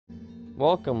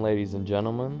Welcome, ladies and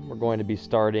gentlemen. We're going to be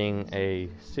starting a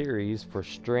series for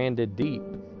Stranded Deep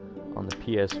on the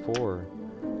PS4.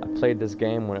 I played this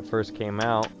game when it first came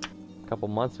out a couple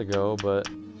months ago, but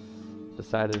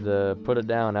decided to put it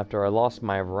down after I lost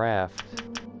my raft.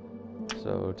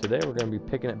 So today we're going to be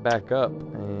picking it back up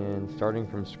and starting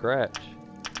from scratch.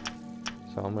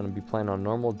 So I'm going to be playing on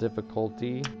normal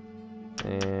difficulty,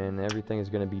 and everything is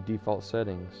going to be default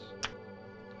settings.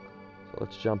 So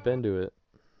let's jump into it.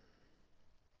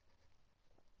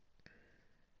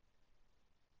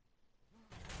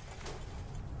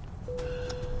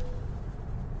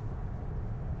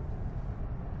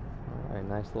 Alright,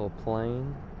 nice little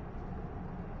plane.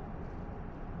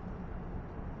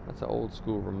 That's an old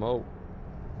school remote.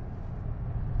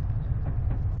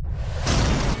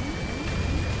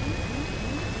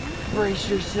 Brace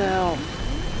yourself!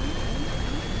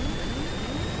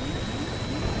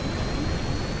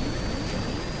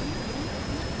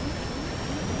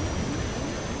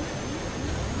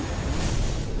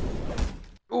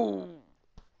 Ooh!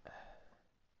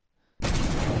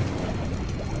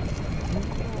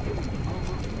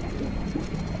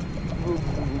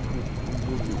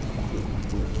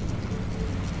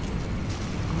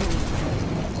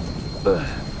 Go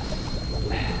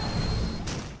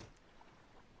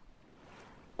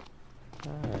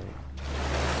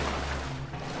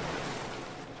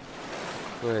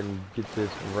ahead and get this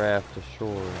raft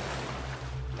ashore.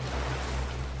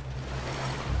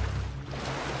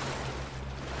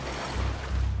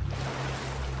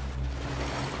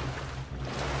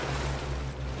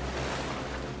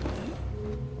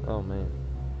 Oh man.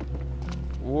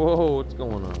 Whoa, what's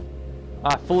going on?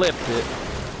 I flipped it.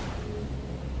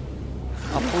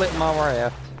 I flipped my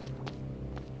raft.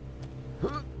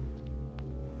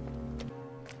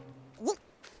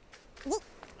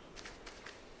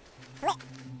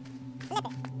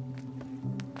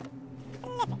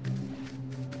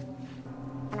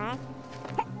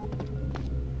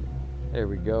 There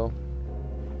we go.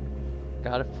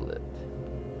 Got it flipped.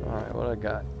 Alright, what I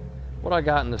got? What I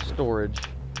got in the storage?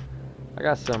 I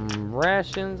got some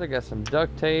rations, I got some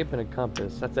duct tape, and a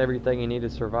compass. That's everything you need to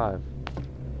survive.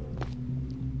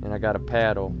 And I got a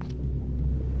paddle.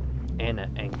 And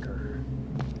an anchor.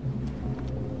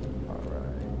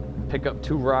 Alright. Pick up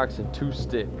 2 rocks and 2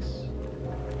 sticks.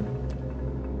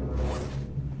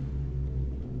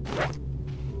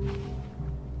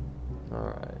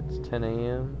 Alright, it's 10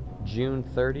 a.m. June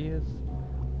 30th.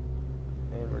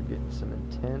 And we're getting some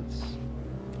intense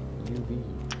UV.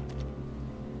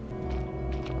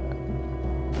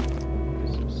 Alright.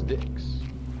 Get some sticks.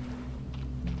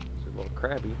 It's a little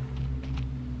crabby.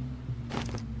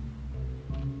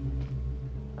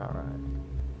 Alright.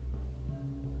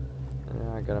 And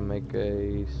now I gotta make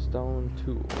a stone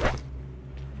tool.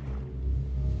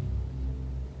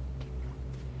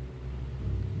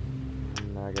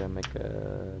 And now I gotta make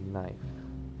a knife.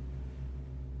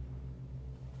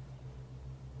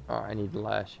 Alright, I need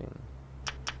lashing.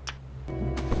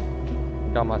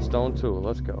 Got my stone tool,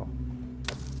 let's go.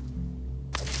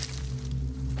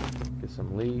 Get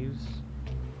some leaves.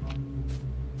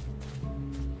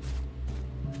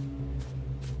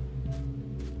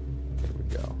 There we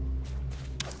go.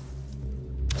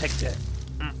 Take that.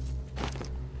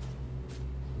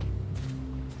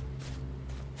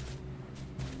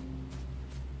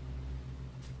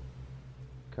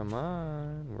 Come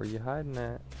on, where you hiding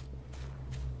at?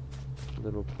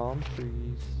 Little palm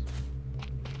trees.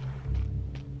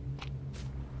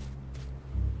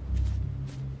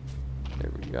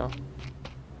 There we go.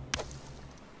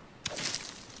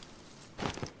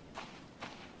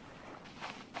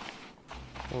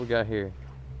 What we got here?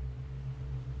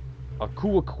 A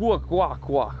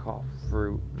kuakuakuakuak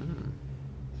fruit.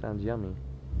 Sounds yummy.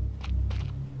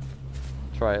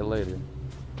 Try it later.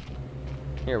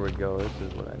 Here we go. This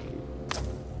is what I need.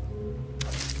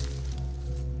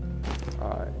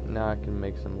 Alright, now I can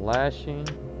make some lashing.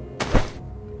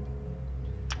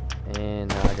 And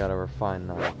now I got a refined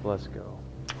knife. Let's go.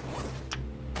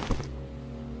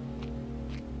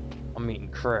 I'm eating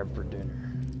crab for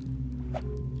dinner.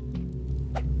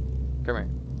 Come here.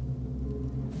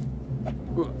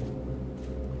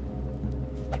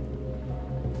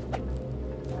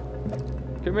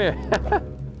 Come here.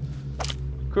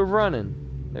 Quit running.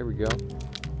 There we go.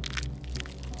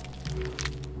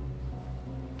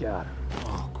 Got him.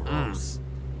 Oh, gross.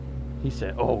 He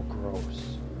said, oh,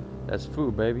 gross. That's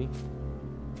food, baby.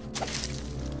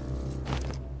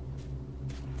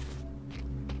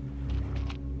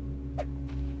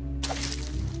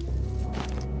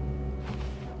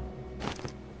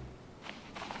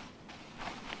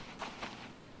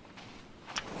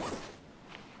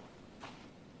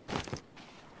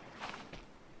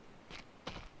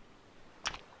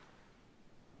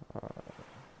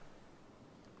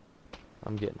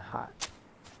 I'm getting hot.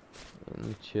 Let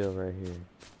me chill right here.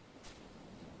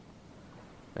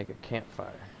 Make a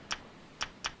campfire.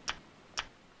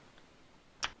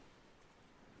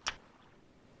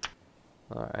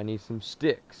 Alright, I need some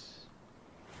sticks.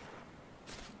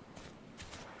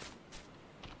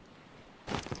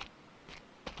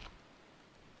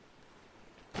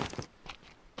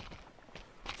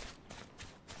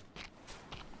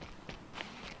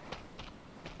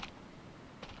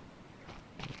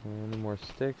 Any more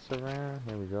sticks around?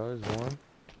 Here we go, there's one.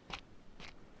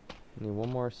 Need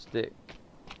one more stick.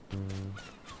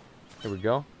 Here we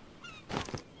go.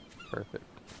 Perfect.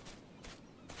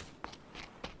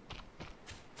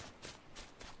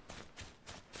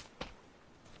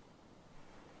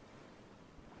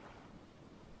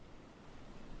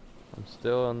 I'm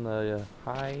still on the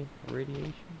high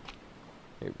radiation.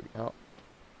 Here we go.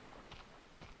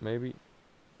 Maybe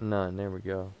none. There we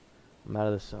go. I'm out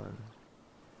of the sun.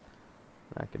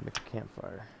 I can make a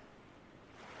campfire.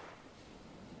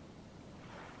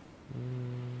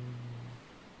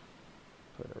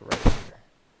 Put it right here.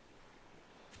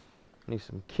 Need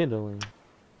some kindling.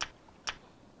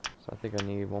 So I think I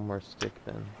need one more stick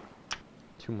then.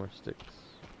 2 more sticks.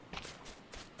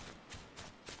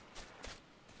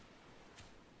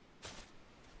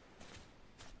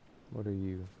 What are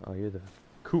you? Oh, you're the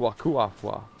kuwa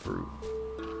fruit.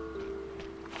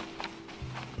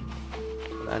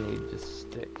 But I need just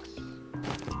sticks.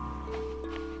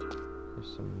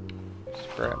 There's some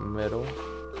scrap metal.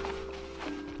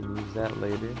 Can use that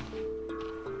later.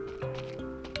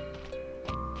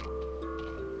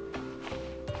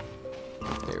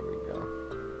 There we go.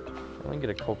 I'm gonna get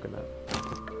a coconut.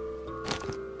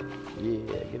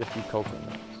 Yeah, get a few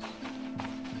coconuts.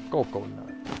 Coconut.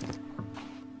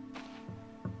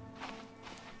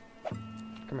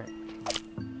 Come here.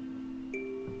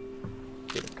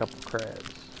 Get a couple crabs.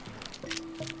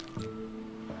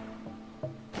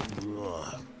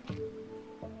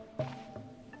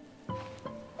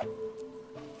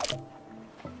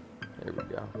 There we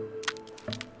go.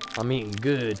 I'm eating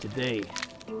good today.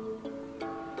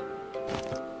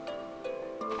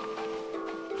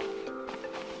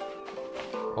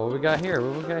 Oh, what we got here?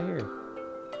 What we got here?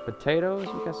 Potatoes?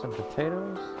 We got some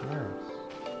potatoes? Nice.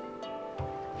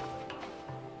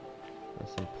 And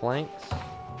some planks.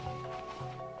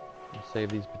 I'll save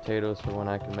these potatoes for when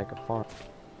I can make a farm.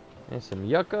 And some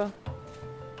yucca.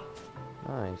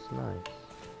 Nice, nice.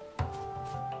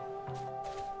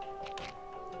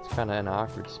 It's kind of an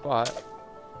awkward spot.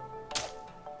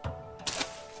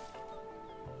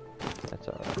 That's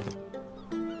alright.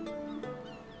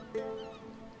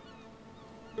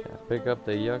 Yeah, pick up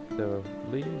the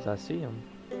leaves. I see them.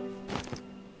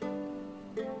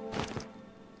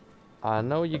 I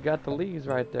know you got the leaves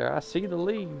right there. I see the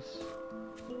leaves.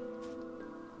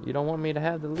 You don't want me to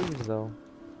have the leaves though.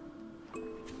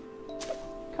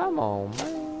 Come on,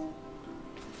 man.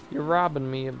 You're robbing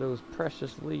me of those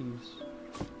precious leaves.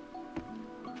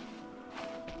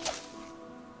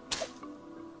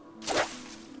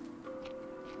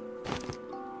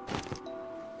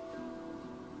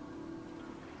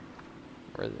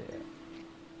 Where are they at?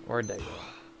 Where'd they go?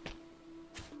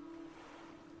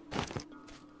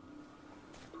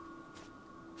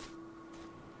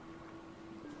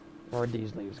 Where'd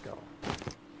these leaves go?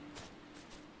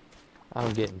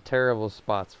 I'm getting terrible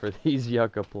spots for these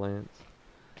yucca plants.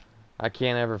 I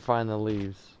can't ever find the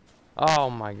leaves. Oh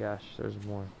my gosh, there's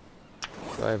more.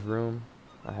 Do I have room?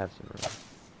 I have some room.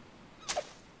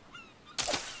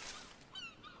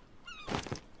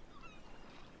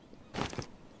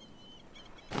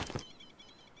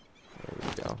 There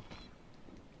we go.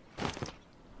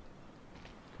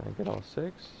 Can I get all 6?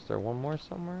 Is there one more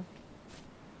somewhere?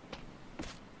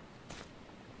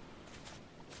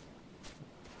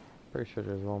 Pretty sure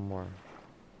there's one more.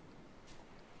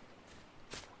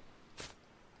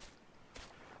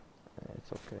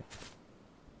 It's okay.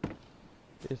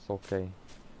 It's okay.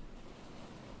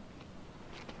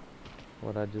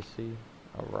 What I just see?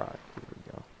 A rock. Here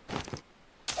we go.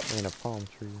 And a palm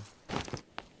tree.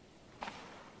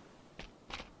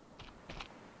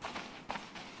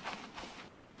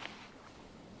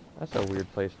 That's a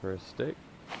weird place for a stick.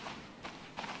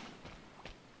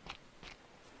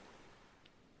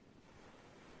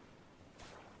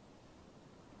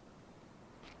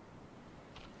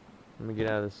 Let me get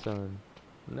out of the sun.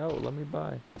 No, let me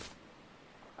by.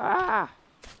 Ah!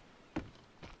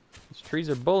 These trees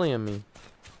are bullying me.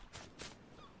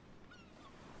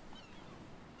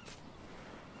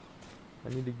 I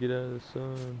need to get out of the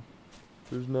sun.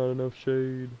 There's not enough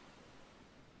shade.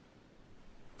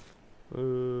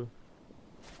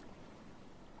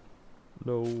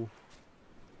 No.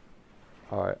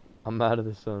 Alright, I'm out of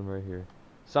the sun right here.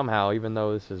 Somehow, even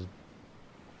though this is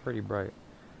pretty bright.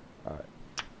 Alright.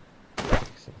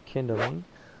 Some kindling.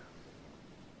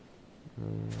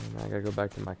 And I gotta go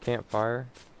back to my campfire.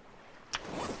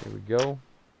 Here we go.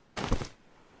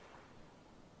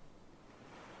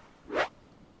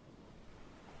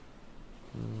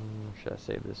 Should I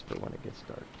save this for when it gets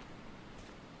dark?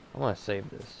 I want to save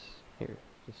this. Here,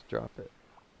 just drop it.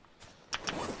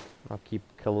 I'll keep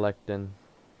collecting.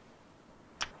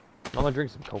 I'm gonna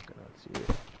drink some coconuts.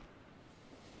 Yeah.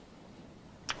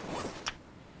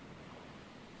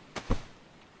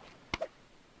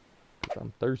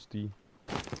 I'm thirsty.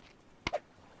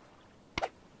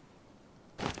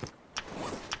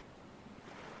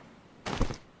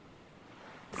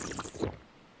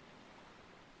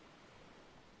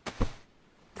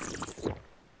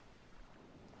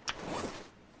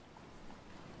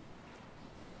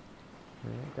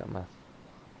 Got my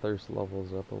thirst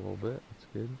levels up a little bit. That's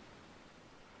good.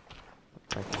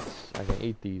 I can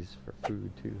eat these for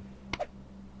food too.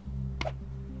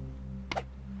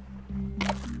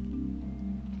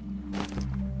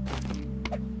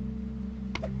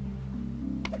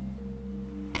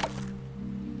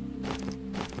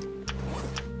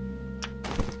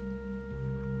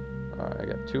 Alright, I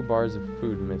got 2 bars of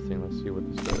food missing. Let's see what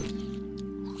this does.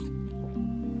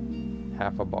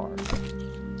 Half a bar.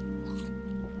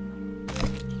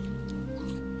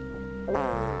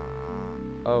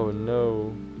 Oh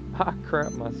no. I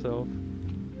crap myself.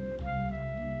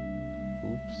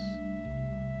 Oops.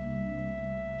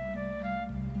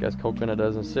 Guess coconut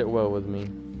doesn't sit well with me.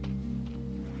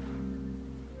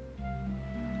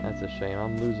 That's a shame.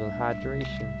 I'm losing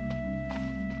hydration.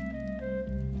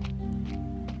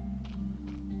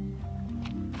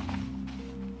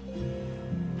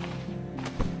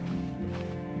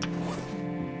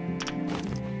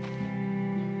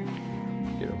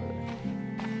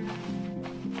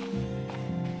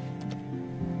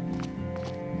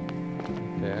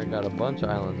 Okay, I got a bunch of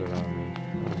islands around me.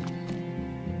 Nice.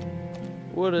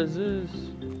 What is this?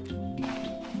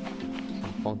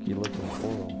 Some funky looking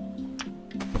coral.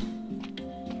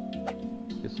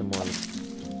 Get some more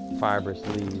fibrous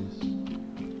leaves.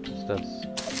 This stuff's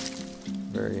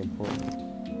very important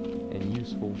and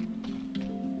useful.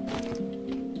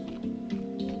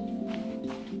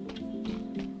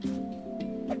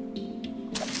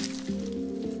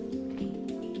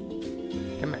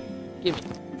 Come here, give me.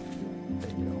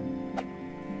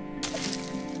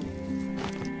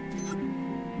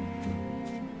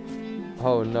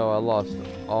 Oh no, I lost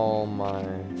all my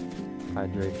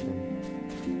hydration.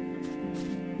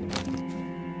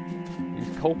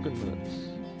 These coconuts.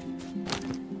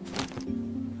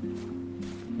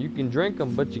 You can drink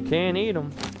them, but you can't eat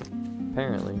them.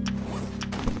 Apparently.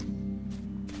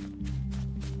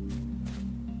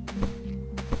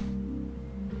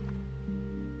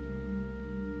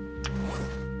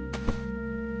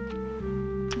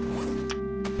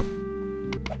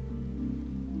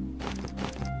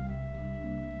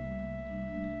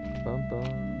 Bum, bum.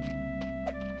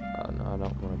 Oh no, I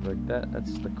don't want to break that.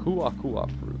 That's the kua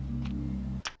fruit.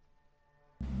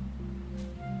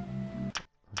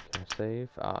 Okay, save.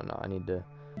 Oh no, I need to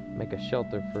make a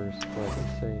shelter first before I can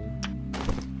save.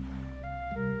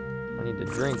 I need to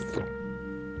drink.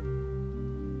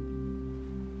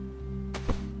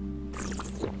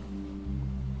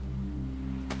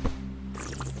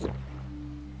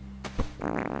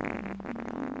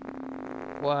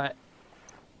 What?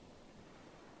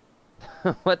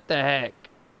 What the heck?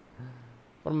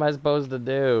 What am I supposed to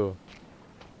do?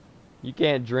 You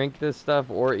can't drink this stuff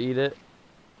or eat it.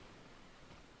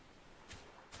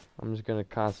 I'm just gonna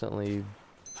constantly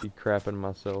be crapping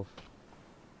myself.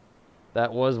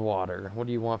 That was water. What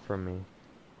do you want from me?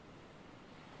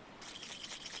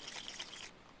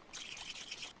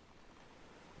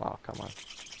 Wow, come on.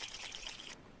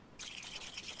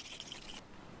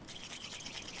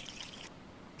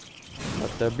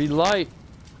 Let there be light.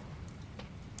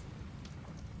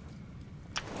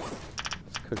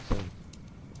 Cook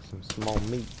some small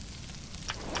meat.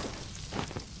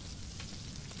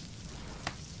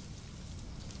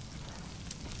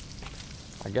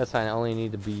 I guess I only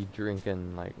need to be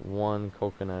drinking like 1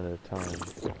 coconut at a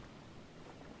time.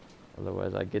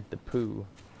 Otherwise I get the poo.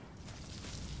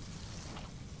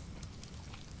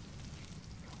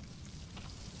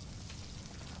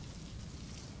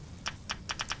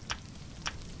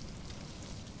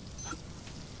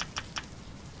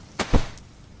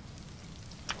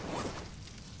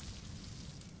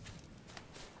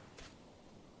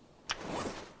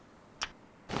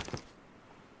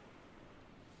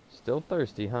 Still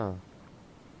thirsty, huh?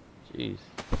 Jeez.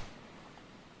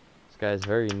 This guy's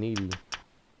very needy.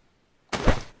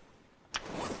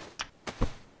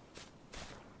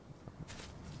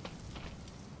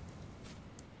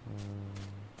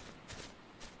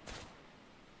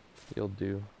 You'll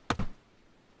do.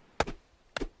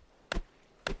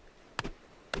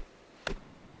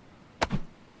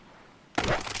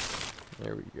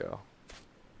 There we go.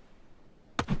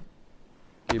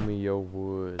 Give me your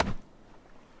wood.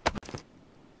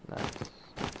 Nice.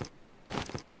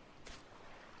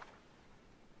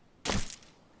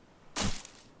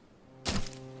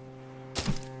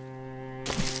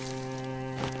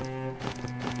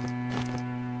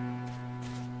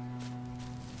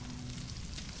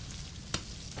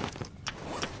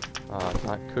 It's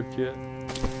not cooked yet.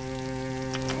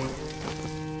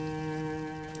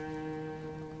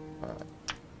 Alright.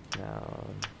 Now,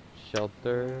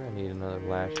 shelter. I need another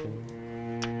lashing.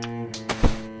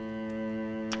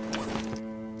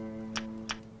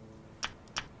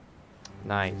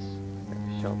 Nice.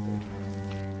 Got shelter.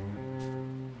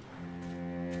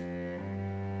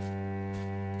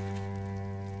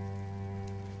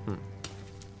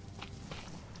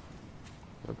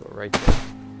 We'll go right there.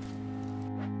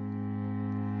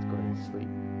 Sleep.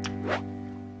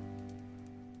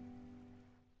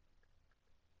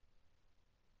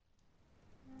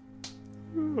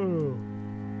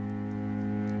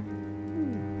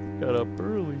 Got up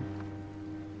early.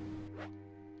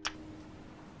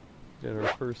 Got our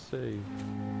first save.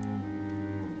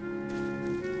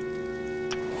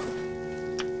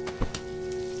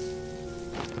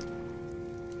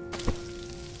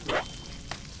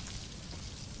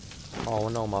 Oh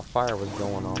no, my fire was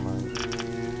going all night.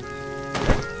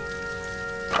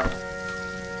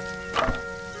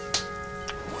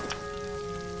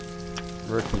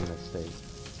 Rookie mistake.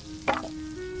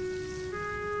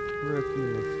 Rookie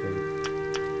mistake.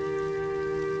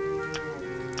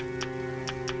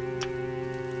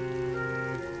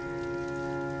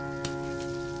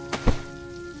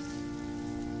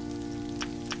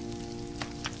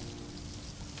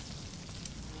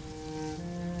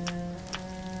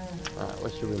 Alright,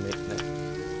 what should we make next?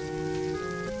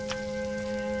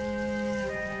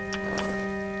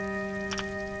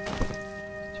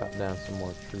 Chop down some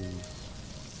more trees.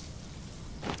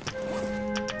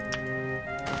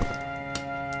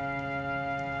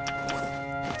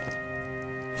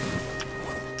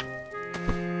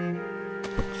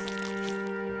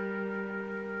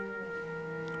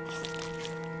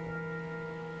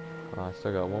 I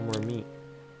still got one more meat.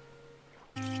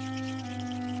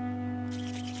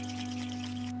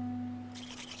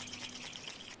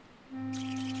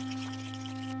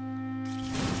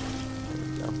 There we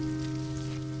go.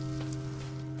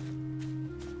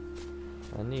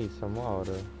 I need some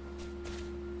water.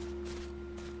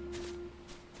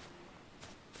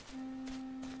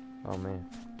 Oh man.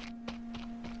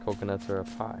 Coconuts are a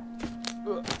pie.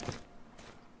 Ugh.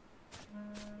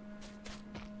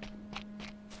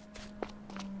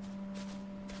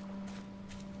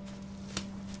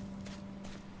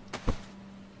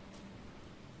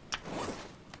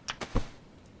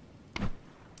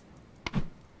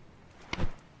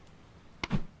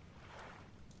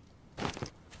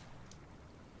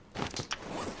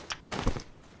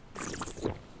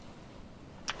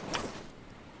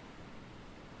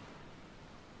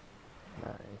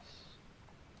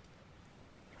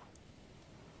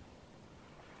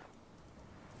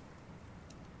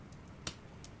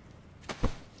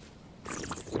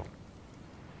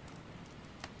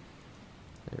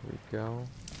 Go.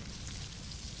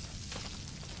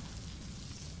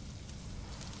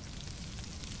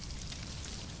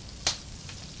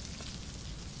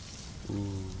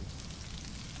 Ooh.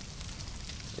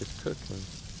 It's cooking.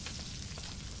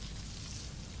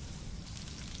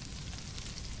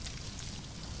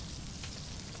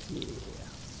 Yeah.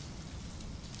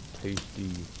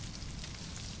 Tasty.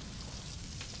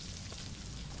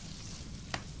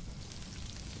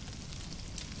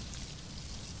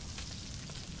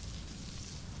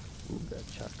 Ooga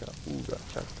chaka, ooga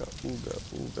chaka, ooga,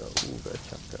 ooga, ooga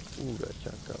chaka, ooga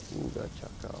chaka, ooga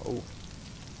chaka, oh.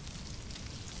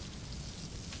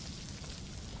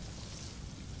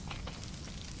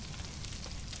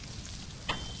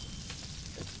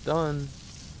 It's done.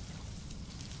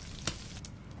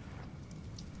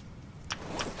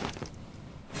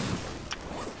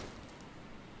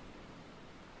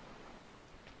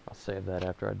 I'll save that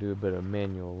after I do a bit of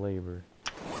manual labor.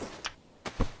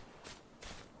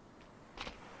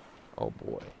 Oh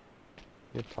boy,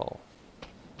 you're tall.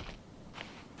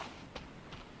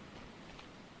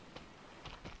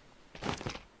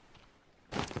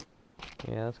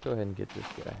 Yeah, let's go ahead and get this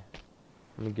guy.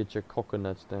 Let me get your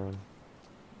coconuts down.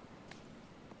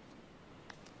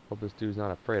 Hope this dude's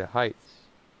not afraid of heights.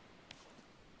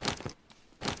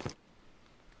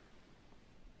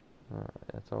 Alright,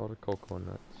 that's all the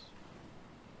coconuts.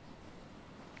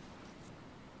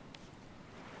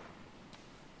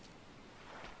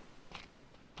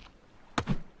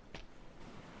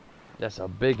 That's a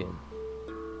big one.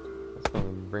 That's gonna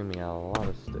bring me out a lot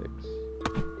of sticks.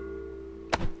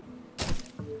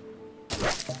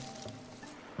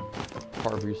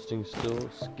 Harvesting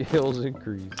skills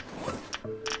increase.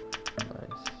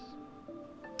 Nice.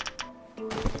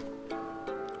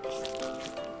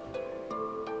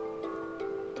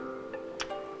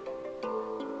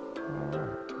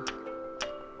 Alright.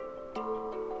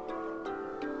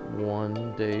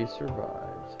 1 day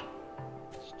survived.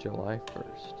 It's July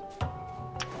 1st.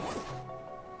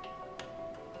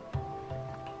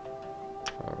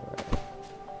 Alright.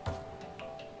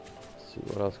 Let's see,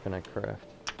 what else can I craft?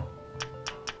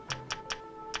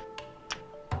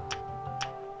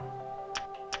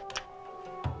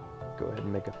 Go ahead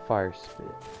and make a fire spit.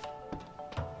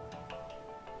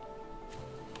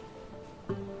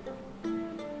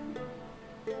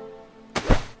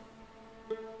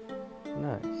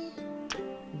 Nice.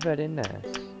 Very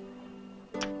nice.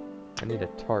 I need a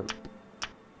tarp.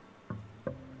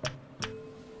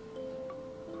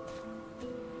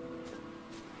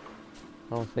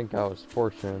 I don't think I was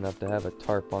fortunate enough to have a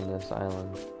tarp on this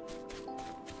island.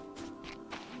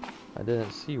 I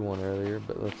didn't see one earlier,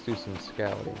 but let's do some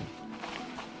scouting.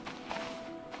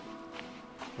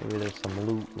 Maybe there's some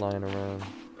loot lying around.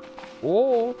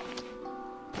 Oh!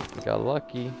 Got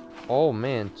lucky. Oh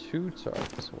man, 2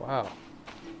 tarps. Wow.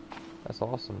 That's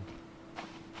awesome.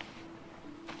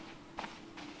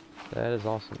 That is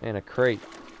awesome. And a crate.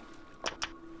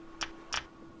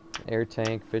 Air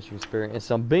tank, fishing spear, and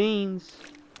some beans.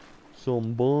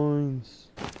 Some beans.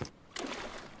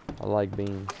 I like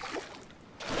beans.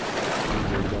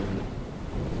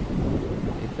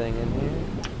 Anything in here?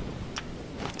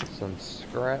 Some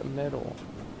scrap metal.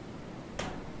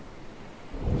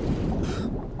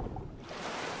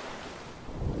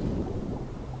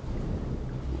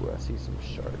 Ooh, I see some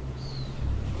sharks.